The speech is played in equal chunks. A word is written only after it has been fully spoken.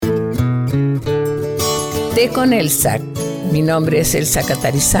Té con Elsa. Mi nombre es Elsa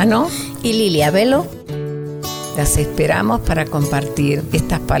Catarizano y Lilia Velo. Las esperamos para compartir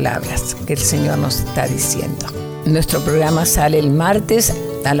estas palabras que el Señor nos está diciendo. Nuestro programa sale el martes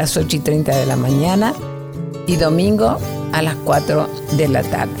a las 8:30 de la mañana y domingo a las 4 de la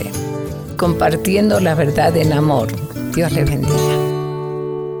tarde. Compartiendo la verdad en amor. Dios les bendiga.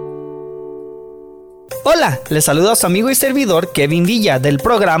 Hola, les saluda a su amigo y servidor Kevin Villa del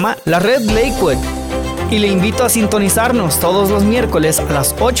programa La Red Lakewood. Y le invito a sintonizarnos todos los miércoles a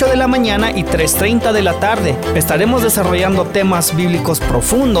las 8 de la mañana y 3:30 de la tarde. Estaremos desarrollando temas bíblicos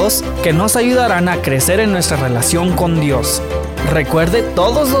profundos que nos ayudarán a crecer en nuestra relación con Dios. Recuerde,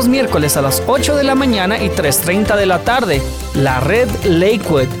 todos los miércoles a las 8 de la mañana y 3:30 de la tarde, La Red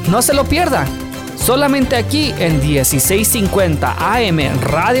Lakewood. No se lo pierda. Solamente aquí en 1650 AM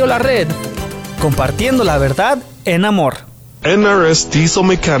Radio La Red, compartiendo la verdad en amor. NRS Diesel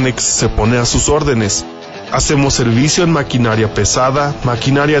Mechanics se pone a sus órdenes. Hacemos servicio en maquinaria pesada,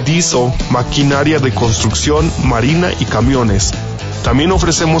 maquinaria diesel, maquinaria de construcción, marina y camiones. También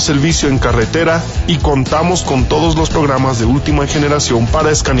ofrecemos servicio en carretera y contamos con todos los programas de última generación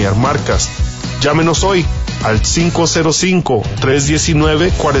para escanear marcas. Llámenos hoy al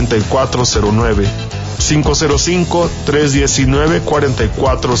 505-319-4409,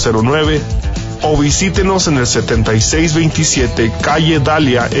 505-319-4409 o visítenos en el 7627 Calle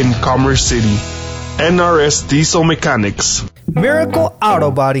Dahlia en Commerce City. NRS Diesel Mechanics. Miracle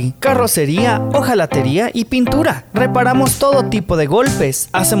Auto Body, carrocería, hojalatería y pintura. Reparamos todo tipo de golpes,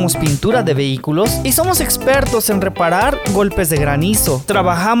 hacemos pintura de vehículos y somos expertos en reparar golpes de granizo.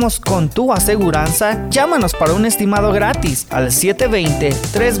 Trabajamos con tu aseguranza. Llámanos para un estimado gratis al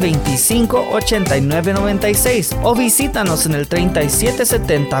 720-325-8996 o visítanos en el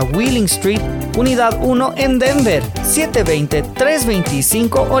 3770 Wheeling Street, Unidad 1 en Denver.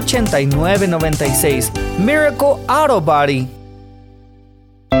 720-325-8996. Miracle Auto Body.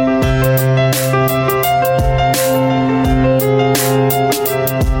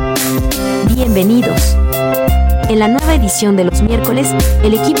 Bienvenidos. En la nueva edición de los miércoles,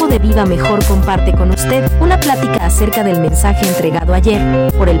 el equipo de Viva Mejor comparte con usted una plática acerca del mensaje entregado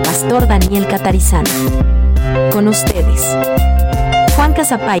ayer por el pastor Daniel Catarizano. Con ustedes, Juan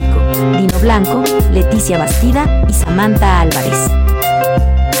Casapaico, Dino Blanco, Leticia Bastida y Samantha Álvarez.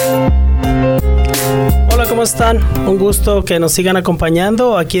 Hola, ¿cómo están? Un gusto que nos sigan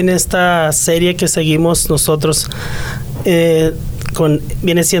acompañando aquí en esta serie que seguimos nosotros.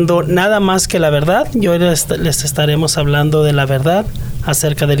 Viene siendo Nada Más que la Verdad. Y hoy les estaremos hablando de la verdad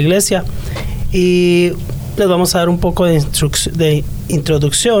acerca de la iglesia. Y les vamos a dar un poco de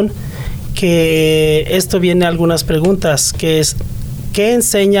introducción, que esto viene a algunas preguntas, que es: ¿qué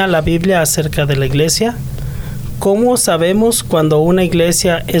enseña la Biblia acerca de la iglesia? ¿Cómo sabemos cuando una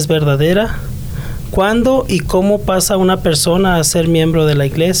iglesia es verdadera? ¿Cuándo y cómo pasa una persona a ser miembro de la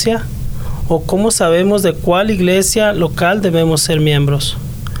iglesia? ¿O cómo sabemos de cuál iglesia local debemos ser miembros?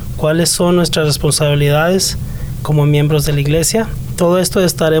 ¿Cuáles son nuestras responsabilidades como miembros de la iglesia? Todo esto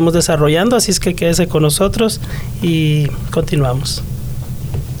estaremos desarrollando, así es que quédese con nosotros y continuamos.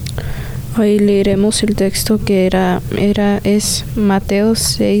 Hoy leeremos el texto que es Mateo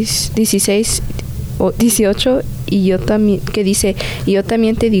 6, 16 o 18, y yo también, que dice: y yo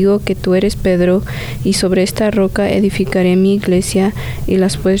también te digo que tú eres Pedro, y sobre esta roca edificaré mi iglesia, y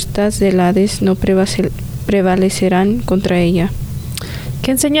las puertas del Hades no prevalecerán contra ella.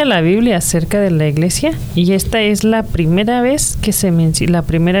 ¿Qué enseña la Biblia acerca de la iglesia? Y esta es la primera vez que se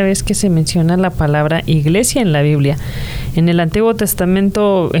menciona la palabra iglesia en la Biblia. En el Antiguo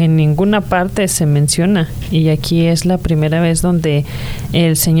Testamento en ninguna parte se menciona, y aquí es la primera vez donde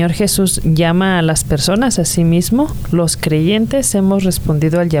el Señor Jesús llama a las personas a sí mismo. Los creyentes hemos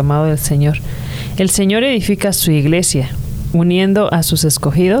respondido al llamado del Señor. El Señor edifica su iglesia, uniendo a sus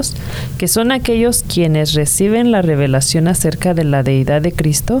escogidos, que son aquellos quienes reciben la revelación acerca de la deidad de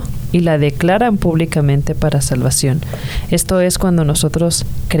Cristo y la declaran públicamente para salvación. Esto es cuando nosotros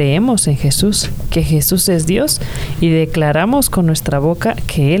creemos en Jesús, que Jesús es Dios, y declaramos con nuestra boca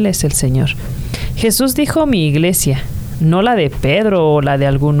que Él es el Señor. Jesús dijo: mi iglesia, no la de Pedro o la de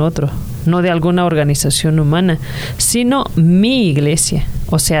algún otro, no de alguna organización humana, sino mi iglesia,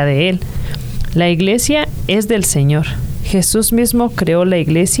 o sea, de Él. La iglesia es del Señor. Jesús mismo creó la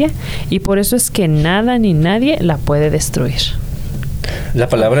iglesia, y por eso es que nada ni nadie la puede destruir. La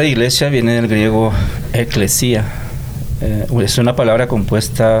palabra iglesia viene del griego eclesia. Es una palabra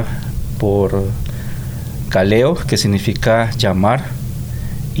compuesta por kaleo, que significa llamar,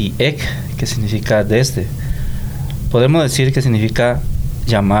 y ek, que significa desde. Podemos decir que significa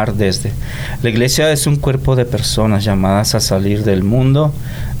llamar desde. La iglesia es un cuerpo de personas llamadas a salir del mundo,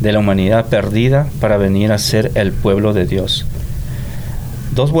 de la humanidad perdida, para venir a ser el pueblo de Dios.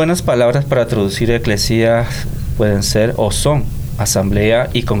 Dos buenas palabras para traducir eclesía pueden ser o son asamblea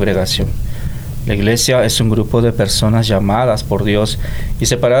y congregación. La iglesia es un grupo de personas llamadas por Dios y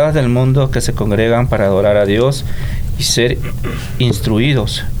separadas del mundo que se congregan para adorar a Dios y ser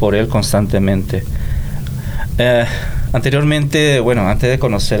instruidos por Él constantemente. Anteriormente, antes de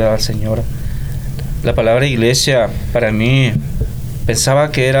conocer al Señor, la palabra iglesia para mí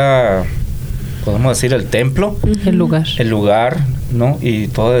pensaba que era, podemos decir, el templo, el lugar, ¿no? Y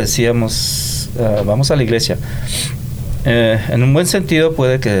todos decíamos, vamos a la iglesia. En un buen sentido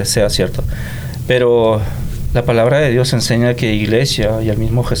puede que sea cierto, pero la palabra de Dios enseña que iglesia, y el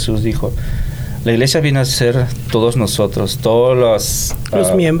mismo Jesús dijo, la iglesia viene a ser todos nosotros, todos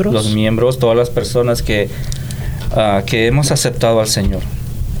los miembros, todas las personas que hemos aceptado al Señor,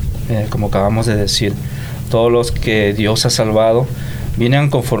 como acabamos de decir, todos los que Dios ha salvado, viene a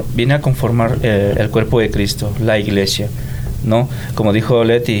conformar el cuerpo de Cristo, la iglesia, ¿no? Como dijo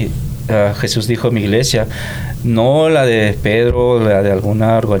Leti, Jesús dijo mi iglesia, no la de Pedro, la de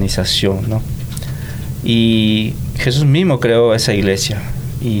alguna organización, ¿no? Y Jesús mismo creó esa iglesia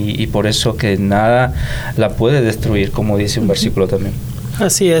y por eso que nada la puede destruir, como dice un versículo también.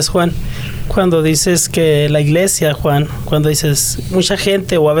 Así es, Juan. Cuando dices que la iglesia, Juan, cuando dices mucha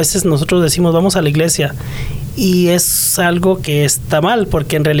gente o a veces nosotros decimos vamos a la iglesia y es algo que está mal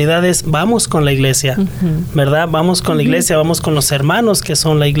porque en realidad es vamos con la iglesia, ¿verdad? Vamos con la iglesia, vamos con los hermanos que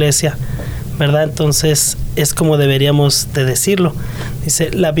son la iglesia, ¿verdad? Entonces es como deberíamos de decirlo.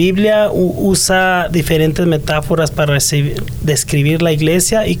 Dice, la Biblia usa diferentes metáforas para describir la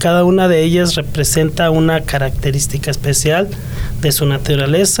iglesia y cada una de ellas representa una característica especial de su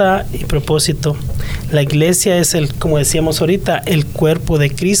naturaleza y propósito. La iglesia es como decíamos ahorita, el cuerpo de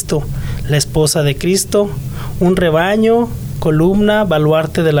Cristo, la esposa de Cristo, un rebaño, columna,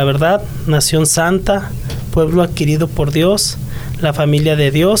 baluarte de la verdad, nación santa, pueblo adquirido por Dios, la familia de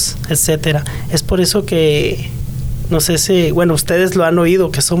Dios, etcétera. Es por eso que, no sé si, ustedes lo han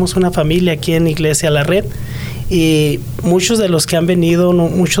oído, que somos una familia aquí en Iglesia La Red, y muchos de los que han venido,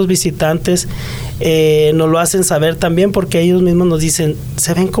 muchos visitantes, nos lo hacen saber también porque ellos mismos nos dicen,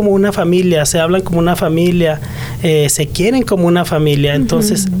 se ven como una familia, se hablan como una familia, se quieren como una familia.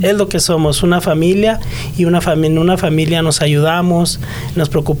 Entonces es lo que somos, una familia, y en una familia nos ayudamos, nos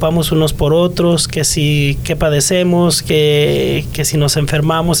preocupamos unos por otros, que padecemos, que si nos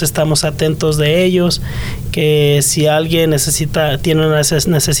enfermamos estamos atentos de ellos, que si alguien tiene una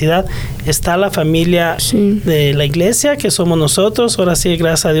necesidad, está la familia de la iglesia, que somos nosotros. Ahora sí,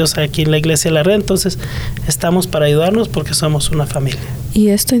 gracias a Dios, aquí en la Iglesia de La Red, entonces estamos para ayudarnos porque somos una familia. Y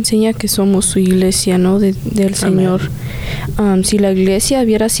esto enseña que somos su iglesia, ¿no? Del Señor. Si la iglesia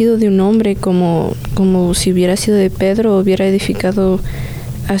hubiera sido de un hombre, como si hubiera sido de Pedro, hubiera edificado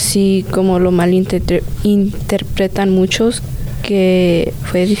así como lo malinterpretan muchos, que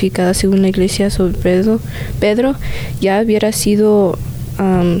fue edificada según la iglesia sobre Pedro, ya hubiera sido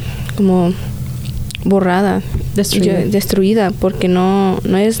como borrada, destruida, porque no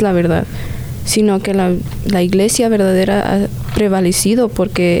es la verdad, sino que la iglesia verdadera ha prevalecido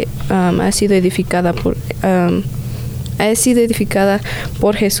porque ha sido edificada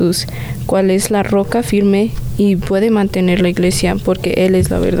por Jesús, cual es la roca firme y puede mantener la iglesia porque Él es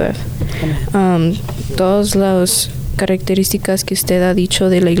la verdad. Todas las características que usted ha dicho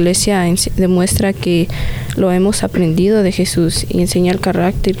de la iglesia demuestra que lo hemos aprendido de Jesús y enseña el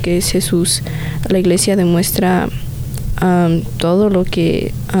carácter que es Jesús. La iglesia demuestra todo lo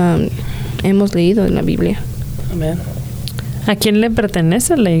que hemos leído en la Biblia. Amén. ¿A quién le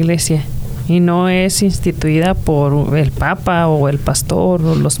pertenece la iglesia? Y no es instituida por el Papa o el pastor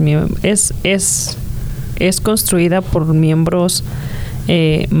o los miembros. Es construida por miembros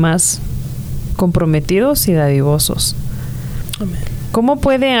más comprometidos y dadivosos. Amén. ¿Cómo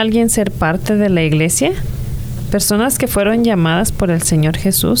puede alguien ser parte de la iglesia? Personas que fueron llamadas por el Señor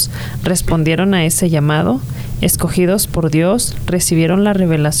Jesús respondieron a ese llamado, escogidos por Dios, recibieron la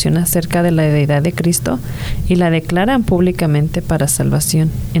revelación acerca de la deidad de Cristo y la declaran públicamente para salvación.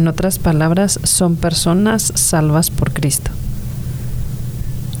 En otras palabras, son personas salvas por Cristo.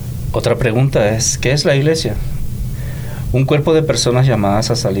 Otra pregunta es, ¿qué es la iglesia? Un cuerpo de personas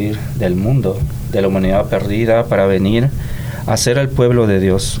llamadas a salir del mundo, de la humanidad perdida, para venir a ser el pueblo de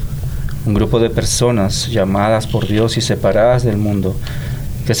Dios. Un grupo de personas llamadas por Dios y separadas del mundo,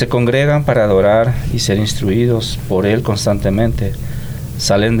 que se congregan para adorar y ser instruidos por Él constantemente.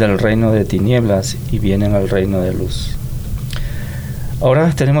 Salen del reino de tinieblas y vienen al reino de luz.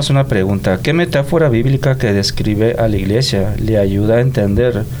 Ahora tenemos una pregunta. ¿Qué metáfora bíblica que describe a la iglesia le ayuda a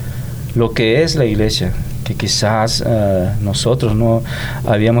entender lo que es la iglesia, que quizás nosotros no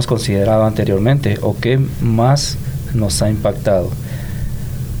habíamos considerado anteriormente, o qué más nos ha impactado?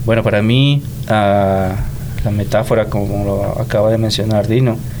 Bueno, para mí la metáfora, como lo acaba de mencionar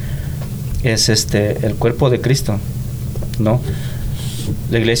Dino, es el cuerpo de Cristo, ¿no?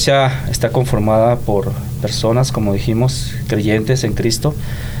 La iglesia está conformada por personas, como dijimos, creyentes en Cristo,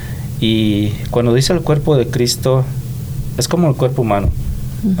 y cuando dice el cuerpo de Cristo, es como el cuerpo humano.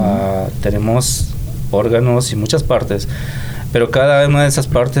 Tenemos órganos y muchas partes, pero cada una de esas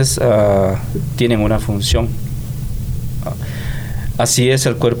partes tienen una función. Así es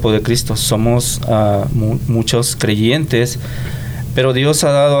el cuerpo de Cristo. Somos muchos creyentes, pero Dios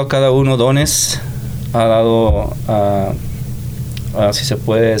ha dado a cada uno dones, ha dado, si se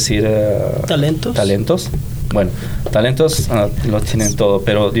puede decir, talentos. Bueno, talentos los tienen todo,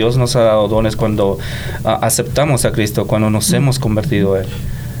 pero Dios nos ha dado dones cuando aceptamos a Cristo, cuando nos hemos convertido a Él.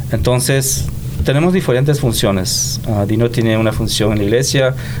 Entonces, tenemos diferentes funciones. Dino tiene una función en la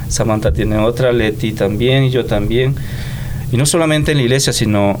iglesia, Samantha tiene otra, Leti también, y yo también. Y no solamente en la iglesia,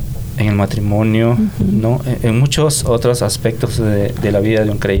 sino en el matrimonio, ¿no? En muchos otros aspectos de la vida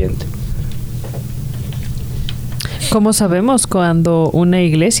de un creyente. ¿Cómo sabemos cuando una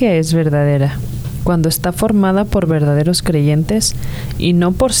iglesia es verdadera? Cuando está formada por verdaderos creyentes y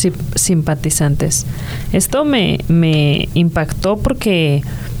no por simpatizantes. Esto me impactó porque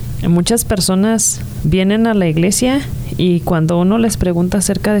muchas personas vienen a la iglesia y cuando uno les pregunta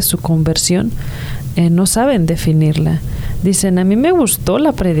acerca de su conversión, no saben definirla. Dicen, a mí me gustó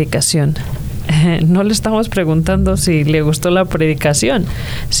la predicación. No le estamos preguntando si le gustó la predicación,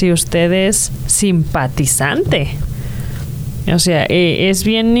 si usted es simpatizante. O sea, es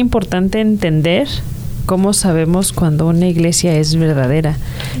bien importante entender cómo sabemos cuando una iglesia es verdadera.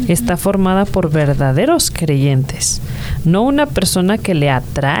 Está formada por verdaderos creyentes, no una persona que le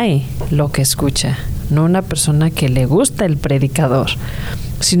atrae lo que escucha, no una persona que le gusta el predicador,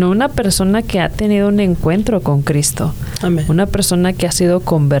 sino una persona que ha tenido un encuentro con Cristo. Amén. Una persona que ha sido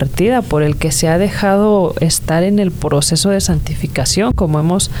convertida por el que se ha dejado estar en el proceso de santificación, como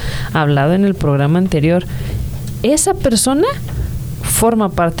hemos hablado en el programa anterior. Esa persona forma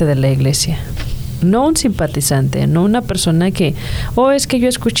parte de la iglesia, no un simpatizante, no una persona que, es que yo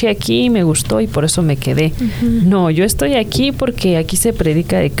escuché aquí y me gustó y por eso me quedé. No, yo estoy aquí porque aquí se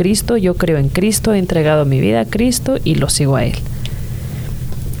predica de Cristo, yo creo en Cristo, he entregado mi vida a Cristo y lo sigo a Él.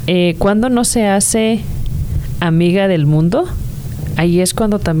 Cuando no se hace amiga del mundo, ahí es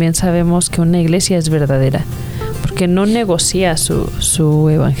cuando también sabemos que una iglesia es verdadera, porque no negocia su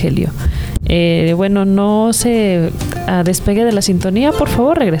evangelio. Bueno, no se despegue de la sintonía, por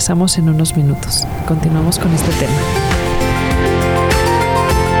favor, regresamos en unos minutos. Continuamos con este tema.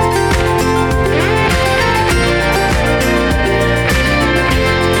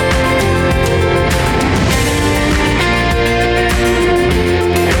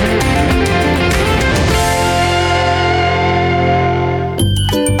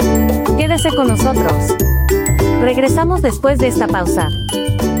 Quédese con nosotros. Regresamos después de esta pausa.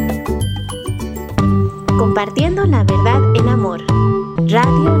 Compartiendo la verdad en amor.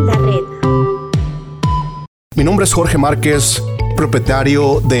 Radio La Red. Mi nombre es Jorge Márquez,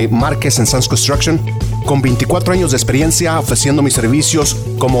 propietario de Márquez & Sons Construction, con 24 años de experiencia ofreciendo mis servicios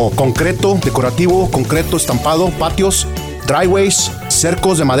como concreto decorativo, concreto estampado, patios, driveways,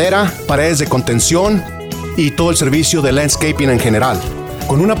 cercos de madera, paredes de contención y todo el servicio de landscaping en general.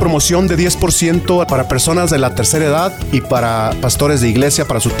 Con una promoción de 10% para personas de la tercera edad y para pastores de iglesia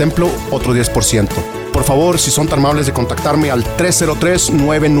para su templo, otro 10%. Por favor, si son tan amables de contactarme al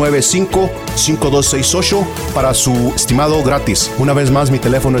 303-995-5268 para su estimado gratis. Una vez más, mi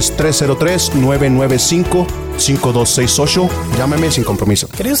teléfono es 303-995-5268. Llámeme sin compromiso.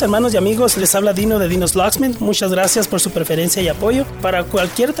 Queridos hermanos y amigos, les habla Dino de Dino's Locksmith. Muchas gracias por su preferencia y apoyo. Para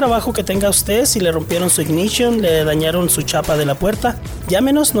cualquier trabajo que tenga usted, si le rompieron su ignition, le dañaron su chapa de la puerta,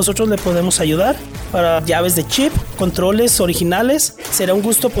 llámenos, nosotros le podemos ayudar. Para llaves de chip, controles originales, será un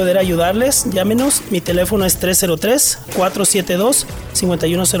gusto poder ayudarles. Llámenos, mi teléfono es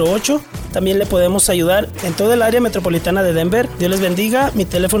 303-472-5108. También le podemos ayudar en todo el área metropolitana de Denver. Dios les bendiga. Mi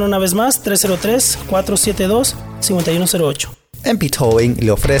teléfono una vez más, 303-472-5108. MP Towing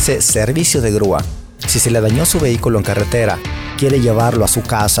le ofrece servicio de grúa. Si se le dañó su vehículo en carretera, quiere llevarlo a su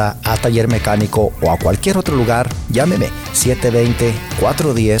casa, a taller mecánico o a cualquier otro lugar, llámeme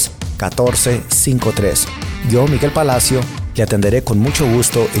 720-410-1453. Yo, Miguel Palacio, le atenderé con mucho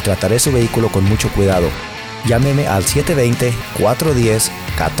gusto y trataré su vehículo con mucho cuidado. Llámeme al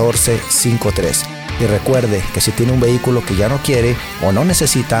 720-410-1453. Y recuerde que si tiene un vehículo que ya no quiere o no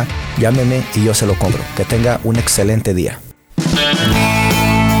necesita, llámeme y yo se lo compro. Que tenga un excelente día.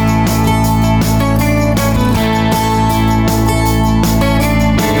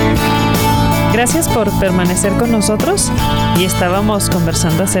 Gracias por permanecer con nosotros y estábamos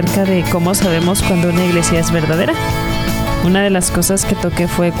conversando acerca de cómo sabemos cuando una iglesia es verdadera. Una de las cosas que toqué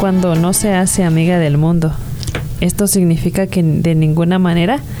fue cuando no se hace amiga del mundo. Esto significa que de ninguna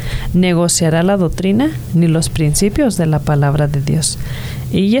manera negociará la doctrina ni los principios de la palabra de Dios.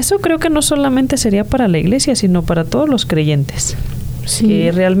 Y eso creo que no solamente sería para la iglesia, sino para todos los creyentes. Sí.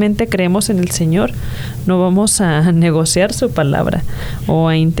 Que realmente creemos en el Señor, no vamos a negociar su palabra o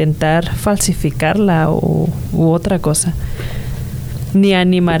a intentar falsificarla u otra cosa. Ni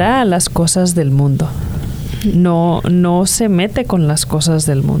animará a las cosas del mundo. No se mete con las cosas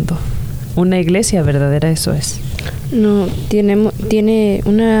del mundo. Una iglesia verdadera eso es. No, tiene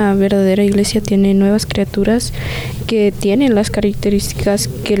una verdadera iglesia, tiene nuevas criaturas que tienen las características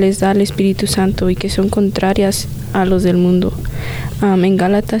que les da el Espíritu Santo y que son contrarias a los del mundo. En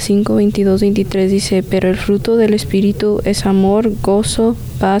Gálatas 5, 22, 23 dice, pero el fruto del Espíritu es amor, gozo,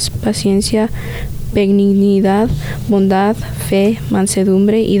 paz, paciencia, benignidad, bondad, fe,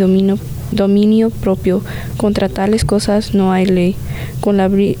 mansedumbre y dominio propio. Contra tales cosas no hay ley. Con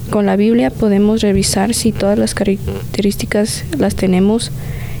la Biblia podemos revisar si todas las características las tenemos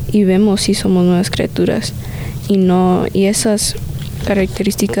y vemos si somos nuevas criaturas. Y esas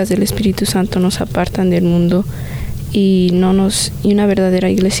características del Espíritu Santo nos apartan del mundo y una verdadera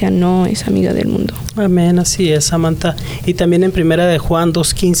iglesia no es amiga del mundo. Amén, así es, Samantha. Y también en 1 de Juan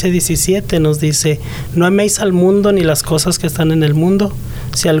 2, 15, 17 nos dice, no améis al mundo ni las cosas que están en el mundo.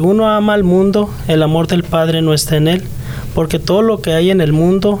 Si alguno ama al mundo, el amor del Padre no está en él, porque todo lo que hay en el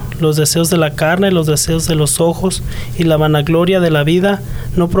mundo, los deseos de la carne, los deseos de los ojos y la vanagloria de la vida,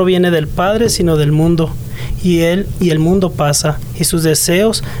 no proviene del Padre, sino del mundo. Y el mundo pasa, y sus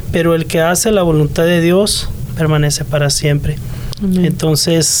deseos, pero el que hace la voluntad de Dios permanece para siempre. Amén.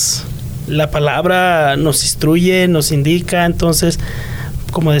 Entonces, la palabra nos instruye, nos indica. Entonces,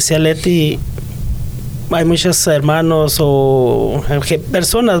 como decía Leti, hay muchos hermanos o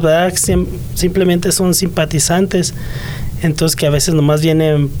personas, ¿verdad?, que simplemente son simpatizantes, entonces que a veces nomás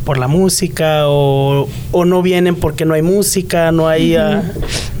vienen por la música o no vienen porque no hay música, no hay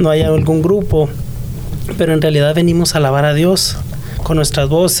algún grupo, pero en realidad venimos a alabar a Dios con nuestras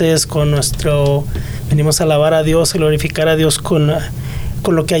voces, venimos a alabar a Dios, a glorificar a Dios con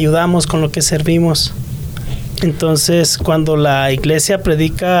lo que ayudamos, con lo que servimos. Entonces, cuando la iglesia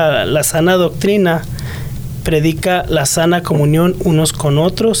predica la sana doctrina, predica la sana comunión unos con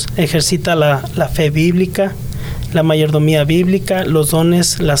otros, ejercita la fe bíblica, la mayordomía bíblica, los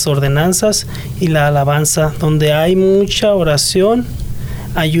dones, las ordenanzas y la alabanza, donde hay mucha oración,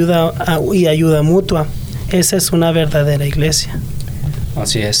 ayuda mutua. Esa es una verdadera iglesia.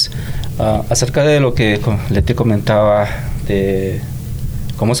 Así es. Acerca de lo que Leti comentaba, de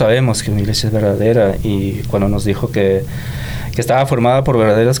cómo sabemos que una iglesia es verdadera, y cuando nos dijo que estaba formada por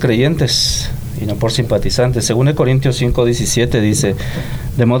verdaderos creyentes y no por simpatizantes. Según el Corintios 5, 17 dice,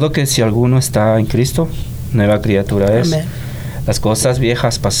 de modo que si alguno está en Cristo, nueva criatura es. Amén. Las cosas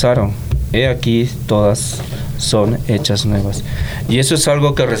viejas pasaron, he aquí todas son hechas nuevas. Y eso es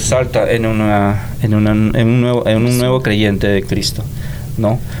algo que resalta en un nuevo creyente de Cristo,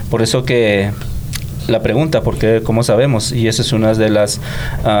 ¿no? Por eso que la pregunta, porque ¿cómo sabemos? Y esa es una de las,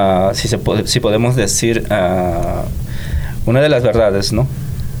 si podemos decir, una de las verdades, ¿no?,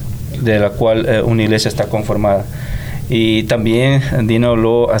 de la cual una iglesia está conformada. Y también Dino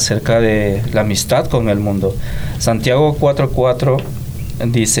habló acerca de la amistad con el mundo. Santiago 4:4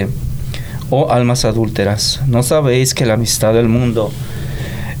 dice, oh almas adúlteras, ¿no sabéis que la amistad del mundo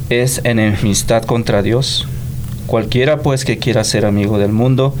es enemistad contra Dios? Cualquiera pues que quiera ser amigo del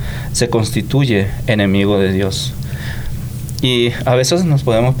mundo se constituye enemigo de Dios. Y a veces nos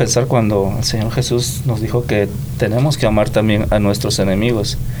podemos pensar cuando el Señor Jesús nos dijo que tenemos que amar también a nuestros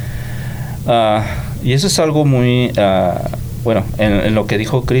enemigos. Y eso es algo muy, en lo que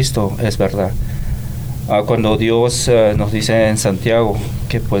dijo Cristo es verdad. Cuando Dios nos dice en Santiago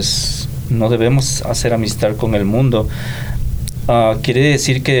que pues no debemos hacer amistad con el mundo, quiere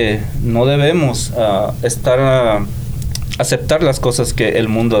decir que no debemos aceptar las cosas que el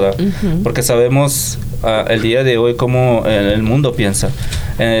mundo da, porque sabemos el día de hoy cómo el mundo piensa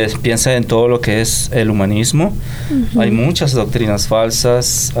en todo lo que es el humanismo. Hay muchas doctrinas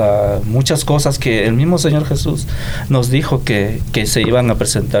falsas, muchas cosas que el mismo Señor Jesús nos dijo que se iban a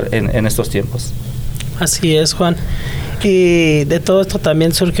presentar en estos tiempos. Así es, Juan. Y de todo esto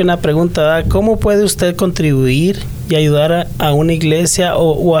también surge una pregunta, ¿verdad? ¿Cómo puede usted contribuir y ayudar a una iglesia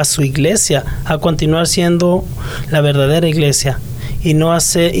o a su iglesia a continuar siendo la verdadera iglesia y no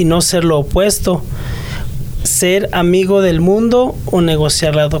ser lo opuesto, ser amigo del mundo o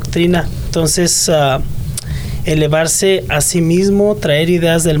negociar la doctrina. Entonces, elevarse a sí mismo, traer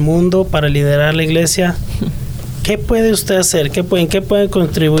ideas del mundo para liderar la iglesia. ¿Qué puede usted hacer? ¿En qué puede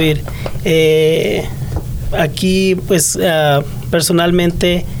contribuir? Aquí, pues,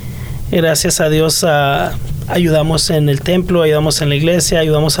 personalmente, gracias a Dios, ayudamos en el templo, ayudamos en la iglesia,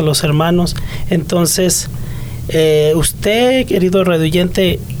 ayudamos a los hermanos. Entonces, usted, querido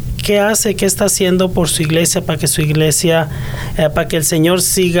radioyente, ¿qué hace? ¿Qué está haciendo por su iglesia para que su iglesia, para que el Señor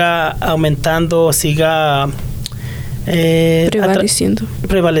siga aumentando, siga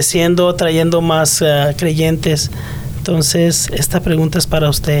prevaleciendo, trayendo más creyentes? Entonces, esta pregunta es para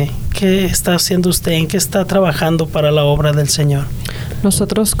usted. ¿Qué está haciendo usted? ¿En qué está trabajando para la obra del Señor?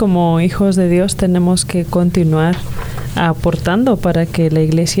 Nosotros como hijos de Dios tenemos que continuar aportando para que la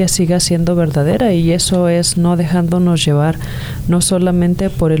iglesia siga siendo verdadera, y eso es no dejándonos llevar no solamente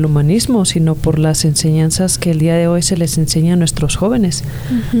por el humanismo, sino por las enseñanzas que el día de hoy se les enseña a nuestros jóvenes,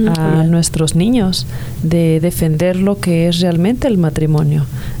 a nuestros niños, de defender lo que es realmente el matrimonio,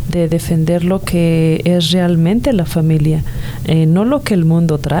 de defender lo que es realmente la familia, no lo que el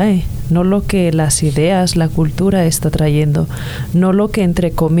mundo trae, no lo que las ideas, la cultura está trayendo, no lo que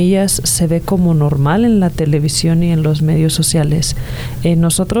entre comillas se ve como normal en la televisión y en los medios sociales.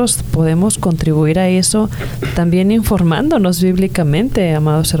 Nosotros podemos contribuir a eso también informándonos bíblicamente,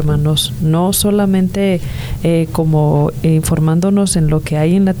 amados hermanos, no solamente como informándonos en lo que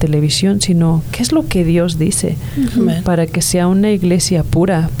hay en la televisión, sino qué es lo que Dios dice, para que sea una iglesia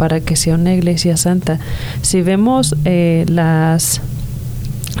pura, para que sea una iglesia santa. Si vemos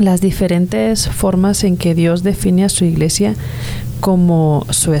las diferentes formas en que Dios define a su iglesia como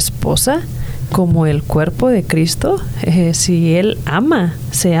su esposa, como el cuerpo de Cristo, si Él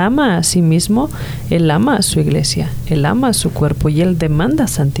se ama a sí mismo, Él ama a su iglesia, Él ama a su cuerpo y Él demanda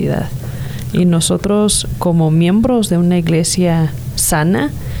santidad. Y nosotros como miembros de una iglesia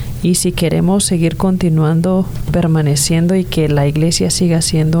sana, y si queremos seguir continuando, permaneciendo y que la iglesia siga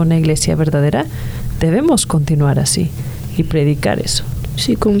siendo una iglesia verdadera, debemos continuar así y predicar eso.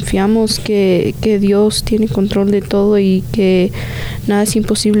 Si confiamos que Dios tiene control de todo y que nada es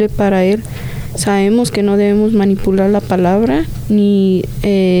imposible para Él, sabemos que no debemos manipular la palabra ni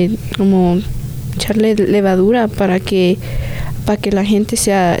como echarle levadura para que la gente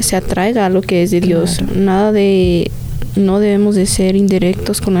se atraiga a lo que es de Dios. Claro. No debemos de ser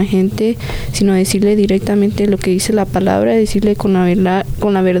indirectos con la gente, sino decirle directamente lo que dice la palabra, decirle con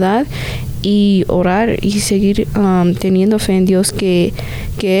la verdad y orar y seguir teniendo fe en Dios que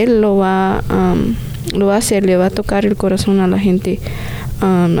Él lo va a hacer, le va a tocar el corazón a la gente.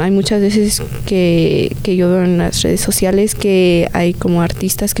 Hay muchas veces que yo veo en las redes sociales que hay como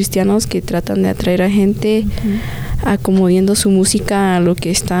artistas cristianos que tratan de atraer a gente acomodando su música a lo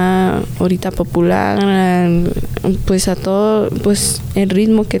que está ahorita popular, pues a todo pues el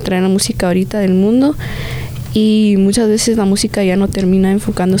ritmo que trae la música ahorita del mundo, y muchas veces la música ya no termina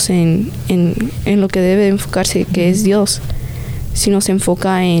enfocándose en lo que debe enfocarse, que es Dios, sino se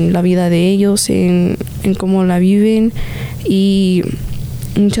enfoca en la vida de ellos, en cómo la viven, y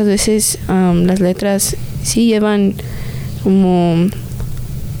muchas veces las letras sí llevan como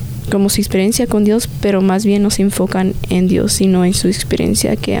su experiencia con Dios, pero más bien no se enfocan en Dios, sino en su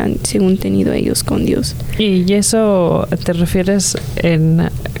experiencia que han según tenido ellos con Dios. ¿Y eso te refieres en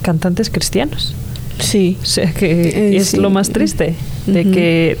cantantes cristianos? Sí. O sea que es lo más triste, de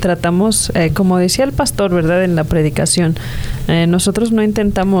que tratamos, como decía el pastor, ¿verdad?, en la predicación, nosotros no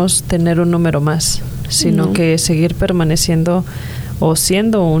intentamos tener un número más, sino que seguir permaneciendo o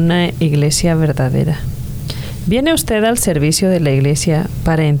siendo una iglesia verdadera. ¿Viene usted al servicio de la iglesia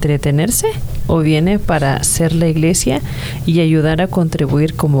para entretenerse o viene para ser la iglesia y ayudar a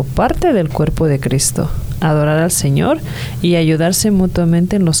contribuir como parte del cuerpo de Cristo, adorar al Señor y ayudarse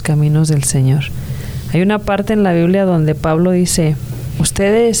mutuamente en los caminos del Señor? Hay una parte en la Biblia donde Pablo dice,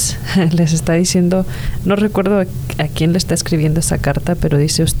 ustedes, les está diciendo, no recuerdo a quién le está escribiendo esa carta, pero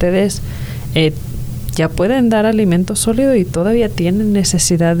dice, ustedes ya pueden dar alimento sólido y todavía tienen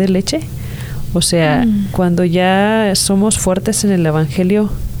necesidad de leche. O sea, cuando ya somos fuertes en el Evangelio,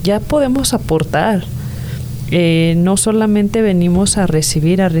 ya podemos aportar. No solamente venimos a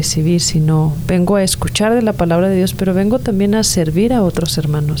recibir, sino vengo a escuchar de la palabra de Dios, pero vengo también a servir a otros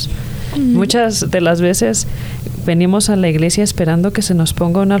hermanos. Muchas de las veces venimos a la iglesia esperando que se nos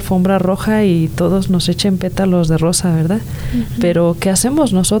ponga una alfombra roja y todos nos echen pétalos de rosa, ¿verdad? Pero ¿qué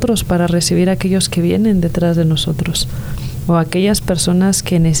hacemos nosotros para recibir a aquellos que vienen detrás de nosotros? O aquellas personas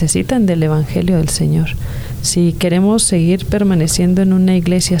que necesitan del Evangelio del Señor. Si queremos seguir permaneciendo en una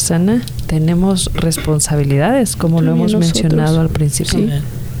iglesia sana, tenemos responsabilidades, como También lo hemos nosotros. mencionado al principio. Sí.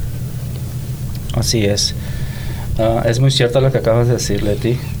 Así es. Es muy cierto lo que acabas de decir,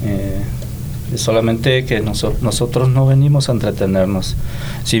 Leti. Solamente que nosotros no venimos a entretenernos.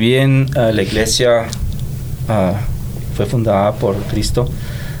 Si bien la iglesia fue fundada por Cristo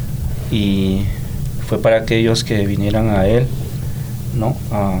y fue para aquellos que vinieran a Él, ¿no?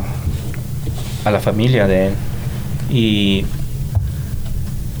 A la familia de Él. Y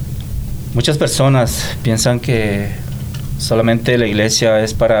muchas personas piensan que solamente la iglesia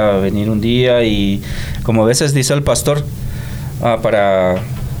es para venir un día y, como a veces dice el pastor, para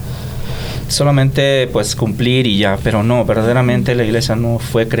solamente pues cumplir y ya, pero no, verdaderamente la iglesia no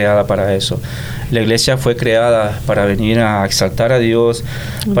fue creada para eso. La iglesia fue creada para venir a exaltar a Dios,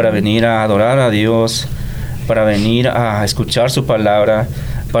 para venir a adorar a Dios, para venir a escuchar su palabra,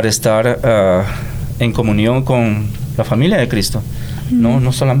 para estar en comunión con la familia de Cristo.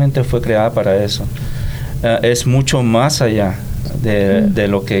 No solamente fue creada para eso. Es mucho más allá de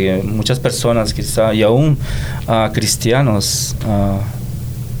lo que muchas personas quizá, y aún cristianos,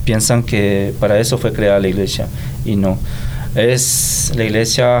 piensan que para eso fue creada la iglesia, y no. La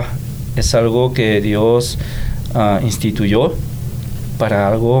iglesia es algo que Dios instituyó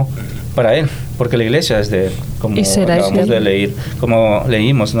para Él, porque la iglesia es de Él, como acabamos de leer, como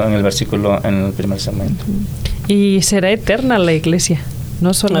leímos, ¿no?, en el versículo, en el primer segmento. Y será eterna la iglesia,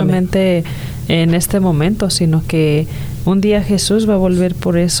 no solamente en este momento, sino que un día Jesús va a volver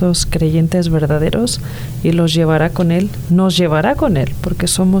por esos creyentes verdaderos y los llevará con Él, nos llevará con Él, porque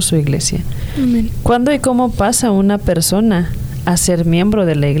somos su iglesia. Amén. ¿Cuándo y cómo pasa una persona a ser miembro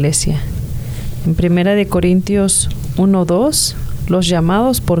de la iglesia? En 1 Corintios 1:2, los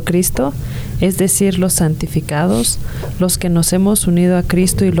llamados por Cristo, es decir, los santificados, los que nos hemos unido a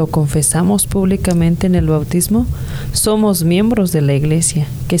Cristo y lo confesamos públicamente en el bautismo, somos miembros de la iglesia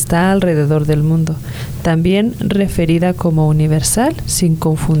que está alrededor del mundo, también referida como universal, sin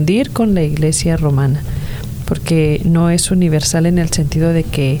confundir con la iglesia romana, porque no es universal en el sentido de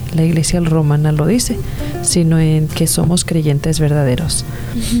que la iglesia romana lo dice, sino en que somos creyentes verdaderos.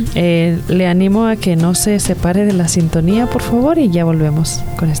 Le animo a que no se separe de la sintonía, por favor, y ya volvemos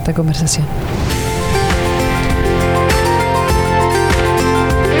con esta conversación.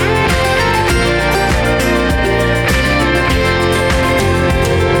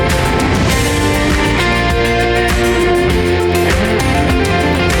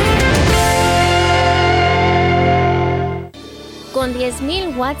 Con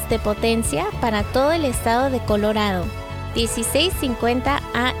 10.000 watts de potencia para todo el estado de Colorado. 1650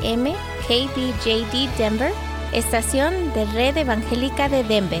 AM KBJD Denver, estación de Red Evangélica de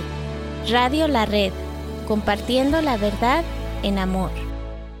Denver. Radio La Red, compartiendo la verdad en amor.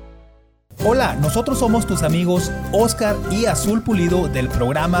 Hola, nosotros somos tus amigos Oscar y Azul Pulido del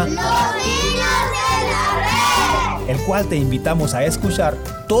programa Los Niños de la Red, el cual te invitamos a escuchar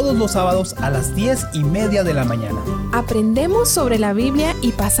todos los sábados a las 10:30 de la mañana. Aprendemos sobre la Biblia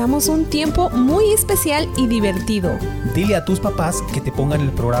y pasamos un tiempo muy especial y divertido. Dile a tus papás que te pongan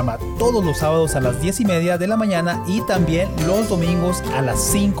el programa todos los sábados a las 10:30 de la mañana y también los domingos a las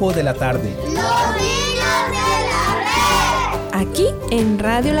 5 de la tarde. Los Niños de la Red. Aquí en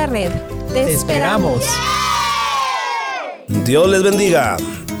Radio La Red. Te esperamos. Dios les bendiga.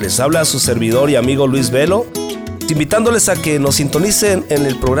 Les habla su servidor y amigo Luis Velo, invitándoles a que nos sintonicen en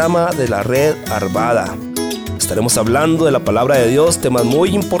el programa de la Red Arvada. Estaremos hablando de la palabra de Dios, temas muy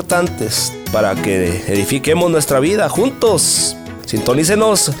importantes para que edifiquemos nuestra vida juntos.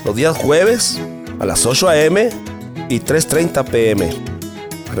 Sintonícenos los días jueves a las 8 a.m. y 3:30 p.m.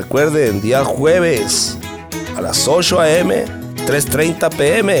 Recuerden, día jueves a las 8 a.m., 3:30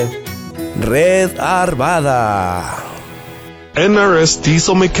 p.m. Red Arvada. NRS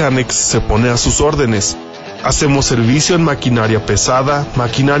Diesel Mechanics se pone a sus órdenes. Hacemos servicio en maquinaria pesada,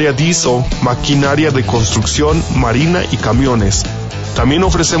 maquinaria diesel, maquinaria de construcción, marina y camiones. También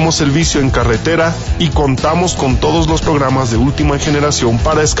ofrecemos servicio en carretera y contamos con todos los programas de última generación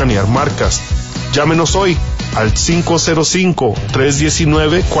para escanear marcas. Llámenos hoy al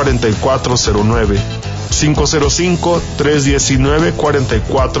 505-319-4409,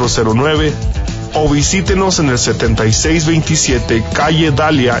 505-319-4409, o visítenos en el 7627 Calle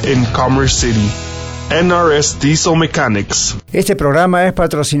Dahlia en Commerce City. NRS Diesel Mechanics. Este programa es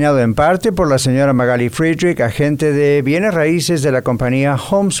patrocinado en parte por la señora Magali Friedrich, agente de bienes raíces de la compañía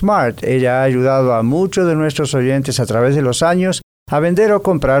HomeSmart. Ella ha ayudado a muchos de nuestros oyentes a través de los años a vender o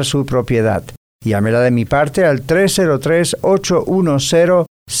comprar su propiedad. Llámela de mi parte al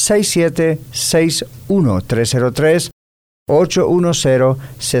 303-810-6761,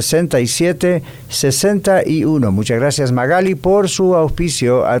 810-6761. Muchas gracias, Magali, por su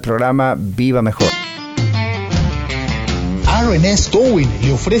auspicio al programa Viva Mejor. R&S Towing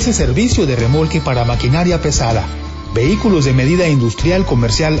le ofrece servicio de remolque para maquinaria pesada, vehículos de medida industrial,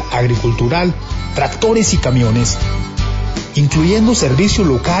 comercial, agricultural, tractores y camiones, incluyendo servicio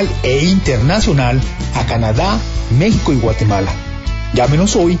local e internacional a Canadá, México y Guatemala.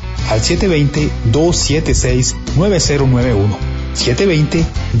 Llámenos hoy al 720-276-9091, 720-276-9091.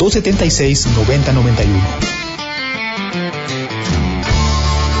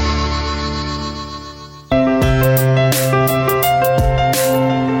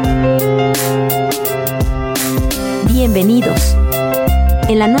 Bienvenidos.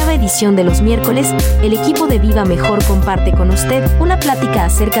 En la nueva edición de los miércoles, el equipo de Viva Mejor comparte con usted una plática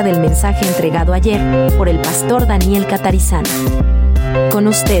acerca del mensaje entregado ayer por el pastor Daniel Catarizano. Con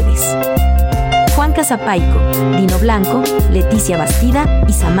ustedes, Juan Casapaico, Dino Blanco, Leticia Bastida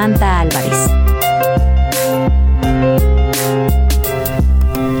y Samantha Álvarez.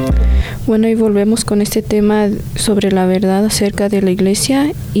 Bueno, y volvemos con este tema sobre la verdad acerca de la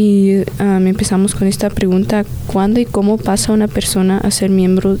iglesia y empezamos con esta pregunta: ¿cuándo y cómo pasa una persona a ser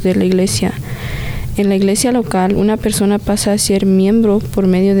miembro de la iglesia? En la iglesia local, una persona pasa a ser miembro por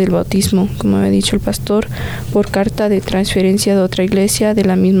medio del bautismo, como había dicho el pastor, por carta de transferencia de otra iglesia de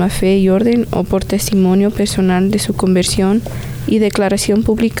la misma fe y orden, o por testimonio personal de su conversión y declaración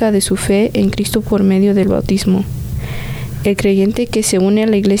pública de su fe en Cristo por medio del bautismo. El creyente que se une a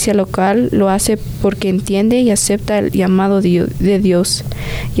la iglesia local lo hace porque entiende y acepta el llamado de Dios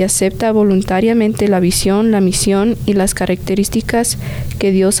y acepta voluntariamente la visión, la misión y las características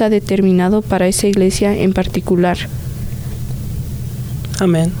que Dios ha determinado para esa iglesia en particular.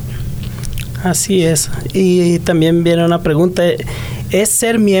 Amén. Así es. Y también viene una pregunta: ¿es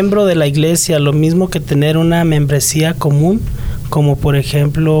ser miembro de la iglesia lo mismo que tener una membresía común, como por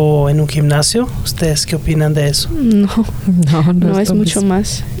ejemplo en un gimnasio? ¿Ustedes qué opinan de eso? No es mucho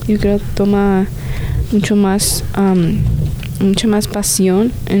más. Yo creo que toma mucha más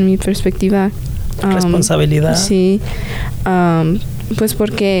pasión, en mi perspectiva. Responsabilidad. Sí. Pues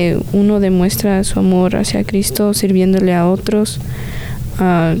porque uno demuestra su amor hacia Cristo sirviéndole a otros,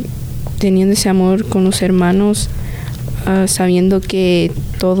 teniendo ese amor con los hermanos, sabiendo que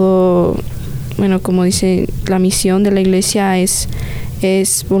todo, bueno, como dice, la misión de la iglesia es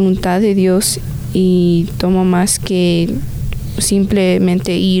voluntad de Dios y toma más que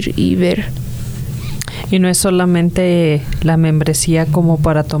simplemente ir y ver. Y no es solamente la membresía como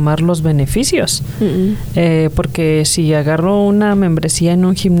para tomar los beneficios, porque si agarro una membresía en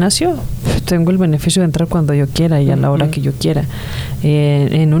un gimnasio, tengo el beneficio de entrar cuando yo quiera y a la hora que yo quiera.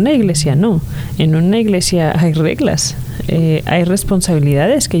 En una iglesia no. En una iglesia hay reglas, hay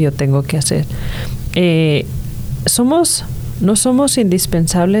responsabilidades que yo tengo que hacer. No somos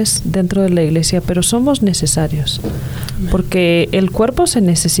indispensables dentro de la iglesia, pero somos necesarios, porque el cuerpo se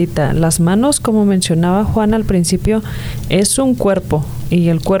necesita. Las manos, como mencionaba Juan al principio, es un cuerpo y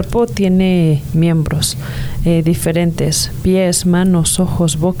el cuerpo tiene miembros diferentes: pies, manos,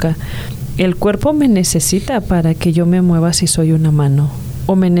 ojos, boca. El cuerpo me necesita para que yo me mueva si soy una mano,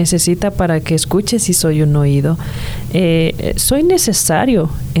 o me necesita para que escuche si soy un oído. Soy necesario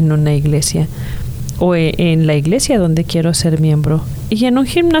en una iglesia, o en la iglesia donde quiero ser miembro, y en un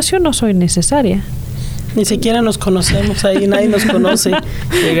gimnasio no soy necesaria. Ni siquiera nos conocemos ahí, nadie nos conoce.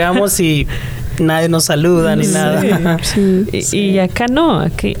 Llegamos y nadie nos saluda ni nada. Sí. Y acá no,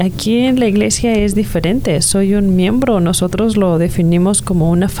 aquí en la iglesia es diferente. Soy un miembro, nosotros lo definimos como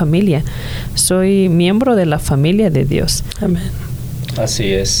una familia. Soy miembro de la familia de Dios. Amén.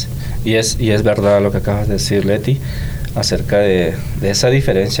 Así es. Y es verdad lo que acabas de decir, Leti, acerca de esa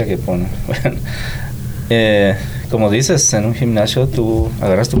diferencia que pone. Bueno, como dices, en un gimnasio tú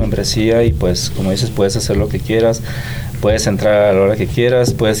agarras tu membresía y pues, como dices, puedes hacer lo que quieras, puedes entrar a la hora que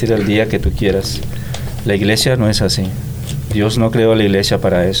quieras, puedes ir el día que tú quieras. La iglesia no es así. Dios no creó la iglesia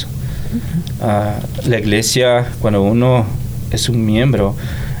para eso. La iglesia, cuando uno es un miembro,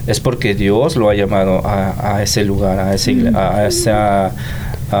 es porque Dios lo ha llamado a ese lugar, a esa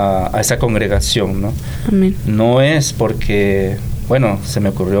congregación, ¿no? Amén. No es porque, bueno, se me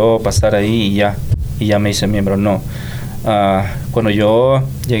ocurrió pasar ahí y ya me hice miembro, no. Cuando yo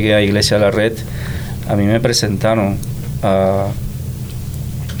llegué a Iglesia de la Red, a mí me presentaron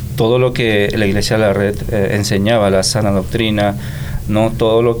todo lo que la Iglesia de la Red enseñaba, la sana doctrina, no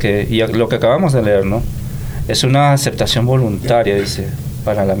todo lo que acabamos de leer, ¿no? Es una aceptación voluntaria, dice,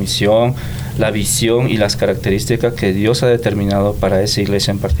 para la misión, la visión y las características que Dios ha determinado para esa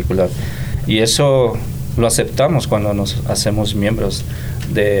iglesia en particular. Y eso lo aceptamos cuando nos hacemos miembros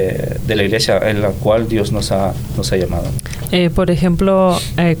de la iglesia en la cual Dios nos ha llamado. Por ejemplo,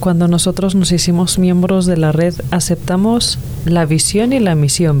 cuando nosotros nos hicimos miembros de la red, aceptamos la visión y la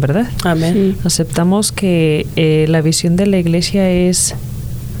misión, ¿verdad? Amén. Sí. Aceptamos que la visión de la iglesia es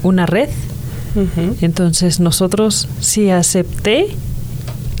una red. Uh-huh. Entonces nosotros, si acepté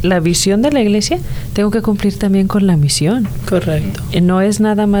la visión de la iglesia, tengo que cumplir también con la misión. Correcto. No es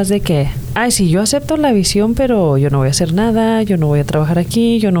nada más de que, sí, yo acepto la visión, pero yo no voy a hacer nada, yo no voy a trabajar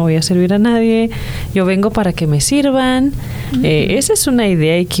aquí, yo no voy a servir a nadie, yo vengo para que me sirvan. Uh-huh. Esa es una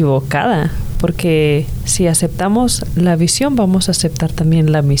idea equivocada, porque si aceptamos la visión, vamos a aceptar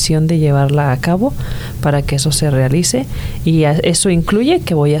también la misión de llevarla a cabo para que eso se realice. Y eso incluye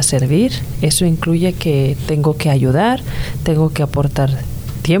que voy a servir, eso incluye que tengo que ayudar, tengo que aportar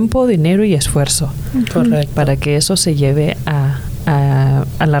tiempo, dinero y esfuerzo. Correcto. Para que eso se lleve a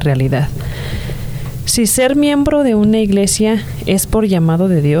la realidad. Si ser miembro de una iglesia es por llamado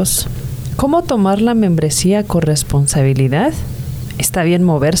de Dios, ¿cómo tomar la membresía con responsabilidad? ¿Está bien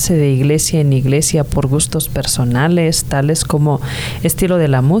moverse de iglesia en iglesia por gustos personales, tales como estilo de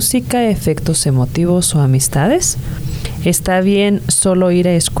la música, efectos emotivos o amistades? ¿Está bien solo ir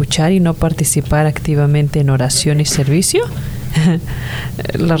a escuchar y no participar activamente en oración y servicio?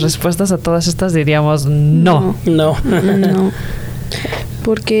 Las respuestas a todas estas diríamos no. No.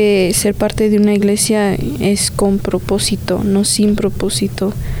 Porque ser parte de una iglesia es con propósito, no sin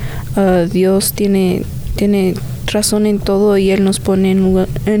propósito. Dios tiene razón en todo y Él nos pone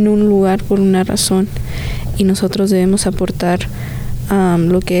en un lugar por una razón, y nosotros debemos aportar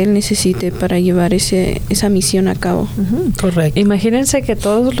lo que Él necesite para llevar esa misión a cabo. Uh-huh. Correcto. Imagínense que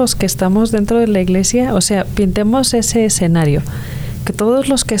todos los que estamos dentro de la iglesia, o sea, pintemos ese escenario, que todos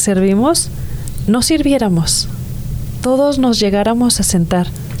los que servimos no sirviéramos, todos nos llegáramos a sentar.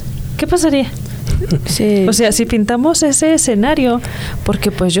 ¿Qué pasaría? Sí. O sea, si pintamos ese escenario,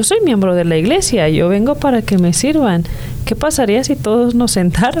 porque pues yo soy miembro de la iglesia, yo vengo para que me sirvan, ¿qué pasaría si todos nos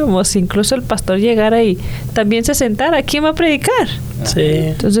sentáramos? Incluso el pastor llegara y también se sentara, ¿quién va a predicar? Sí.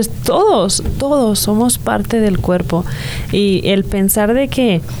 Entonces todos somos parte del cuerpo, y el pensar de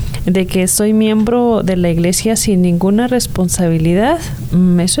que soy miembro de la iglesia sin ninguna responsabilidad,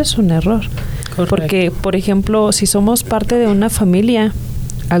 eso es un error. Correcto. Porque, por ejemplo, si somos parte de una familia,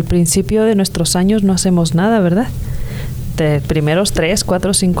 al principio de nuestros años no hacemos nada, ¿verdad? De primeros 3,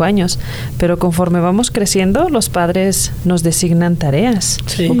 4, 5 años. Pero conforme vamos creciendo, los padres nos designan tareas.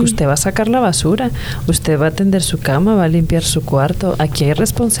 Sí. Porque usted va a sacar la basura, usted va a tender su cama, va a limpiar su cuarto. Aquí hay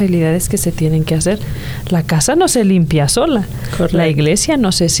responsabilidades que se tienen que hacer. La casa no se limpia sola. Correcto. La iglesia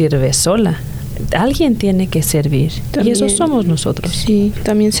no se sirve sola. Alguien tiene que servir. También, y eso somos nosotros. Sí,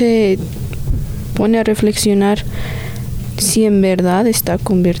 también se pone a reflexionar si en verdad está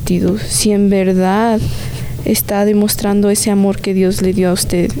convertido, si en verdad está demostrando ese amor que Dios le dio a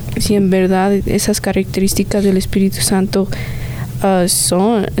usted, si en verdad esas características del Espíritu Santo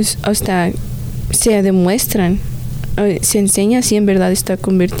se demuestran, se enseña si en verdad está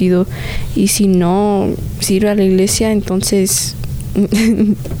convertido, y si no sirve a la iglesia, entonces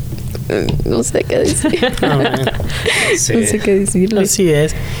no sé qué decir. Sí. No sé qué decirle. Así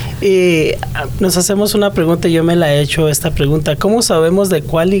es. Y nos hacemos una pregunta, yo me la he hecho esta pregunta: ¿cómo sabemos de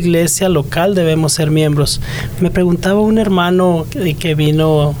cuál iglesia local debemos ser miembros? Me preguntaba un hermano que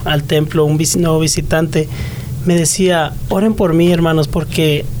vino al templo, un nuevo visitante, me decía: oren por mí, hermanos,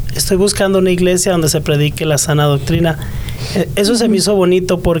 porque estoy buscando una iglesia donde se predique la sana doctrina. Eso se me hizo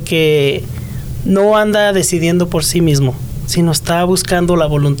bonito, porque no anda decidiendo por sí mismo, sino está buscando la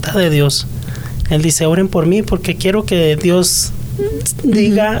voluntad de Dios. Él dice: oren por mí porque quiero que Dios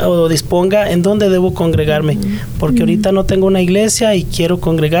diga o disponga en dónde debo congregarme, porque ahorita no tengo una iglesia y quiero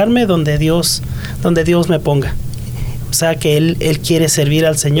congregarme donde Dios me ponga. O sea que él quiere servir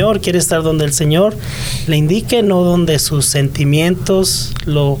al Señor, quiere estar donde el Señor le indique, no donde sus sentimientos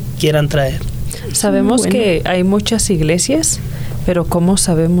lo quieran traer. Sabemos que hay muchas iglesias, pero ¿cómo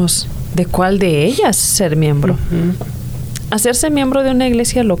sabemos de cuál de ellas ser miembro? Hacerse miembro de una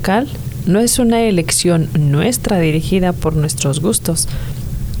iglesia local no es una elección nuestra dirigida por nuestros gustos,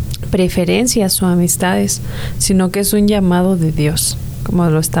 preferencias o amistades, sino que es un llamado de Dios, como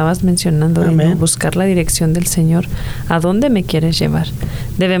lo estabas mencionando, de buscar la dirección del Señor. ¿A dónde me quieres llevar?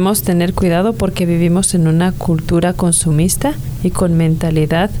 Debemos tener cuidado porque vivimos en una cultura consumista y con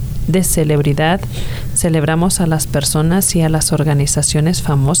mentalidad de celebridad, celebramos a las personas y a las organizaciones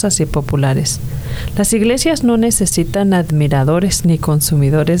famosas y populares. Las iglesias no necesitan admiradores ni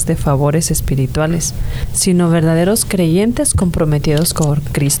consumidores de favores espirituales, sino verdaderos creyentes comprometidos con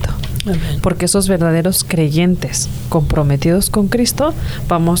Cristo. Amén. Porque esos verdaderos creyentes comprometidos con Cristo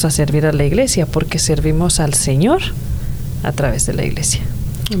vamos a servir a la iglesia, porque servimos al Señor a través de la iglesia.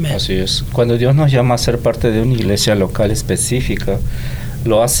 Amén. Así es. Cuando Dios nos llama a ser parte de una iglesia local específica,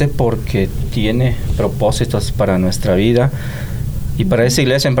 lo hace porque tiene propósitos para nuestra vida y para esa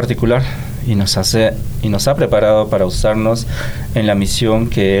iglesia en particular, y nos ha preparado para usarnos en la misión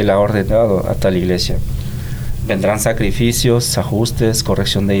que Él ha ordenado a tal iglesia. Vendrán sacrificios, ajustes,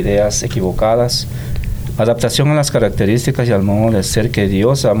 corrección de ideas equivocadas, adaptación a las características y al modo de ser que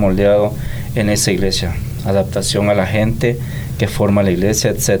Dios ha moldeado en esa iglesia, adaptación a la gente que forma la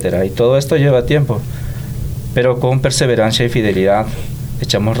iglesia, etc. Y todo esto lleva tiempo, pero con perseverancia y fidelidad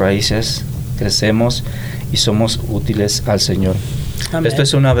echamos raíces, crecemos y somos útiles al Señor. Amén. Esto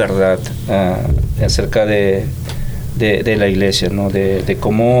es una verdad acerca de la iglesia, ¿no? De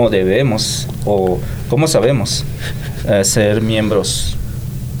cómo debemos o cómo sabemos ser miembros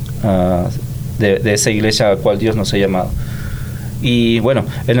de esa iglesia a la cual Dios nos ha llamado. Y bueno,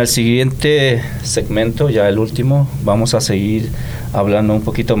 en el siguiente segmento, ya el último, vamos a seguir hablando un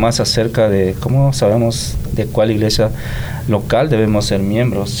poquito más acerca de cómo sabemos de cuál iglesia local debemos ser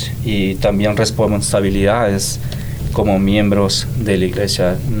miembros y también responsabilidades como miembros de la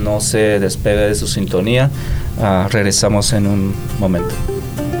iglesia. No se despegue de su sintonía. Regresamos en un momento.